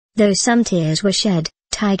Though some tears were shed,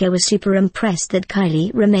 Tyga was super impressed that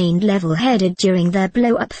Kylie remained level-headed during their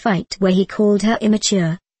blow-up fight where he called her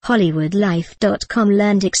immature. HollywoodLife.com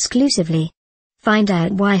learned exclusively. Find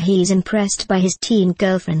out why he's impressed by his teen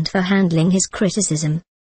girlfriend for handling his criticism.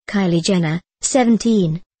 Kylie Jenner,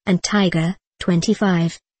 17, and Tyga,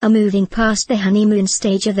 25, are moving past the honeymoon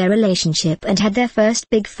stage of their relationship and had their first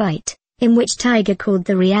big fight, in which Tyga called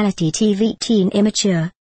the reality TV teen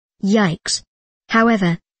immature. Yikes.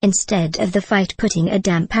 However, instead of the fight putting a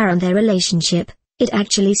damper on their relationship, it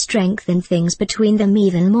actually strengthened things between them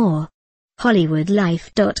even more.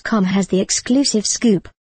 HollywoodLife.com has the exclusive scoop.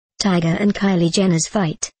 Tyga and Kylie Jenner's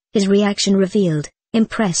fight, his reaction revealed.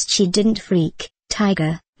 Impressed she didn't freak.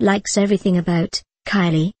 Tyga likes everything about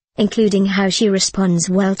Kylie, including how she responds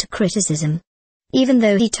well to criticism. Even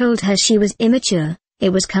though he told her she was immature, it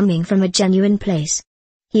was coming from a genuine place.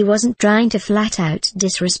 He wasn't trying to flat out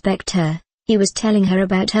disrespect her, he was telling her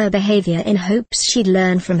about her behavior in hopes she'd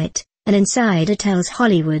learn from it, an insider tells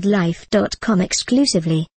HollywoodLife.com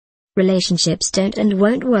exclusively. Relationships don't and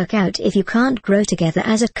won't work out if you can't grow together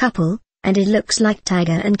as a couple, and it looks like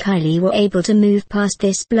Tyga and Kylie were able to move past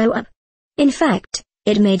this blow-up. In fact,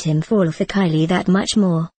 it made him fall for Kylie that much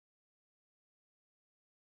more.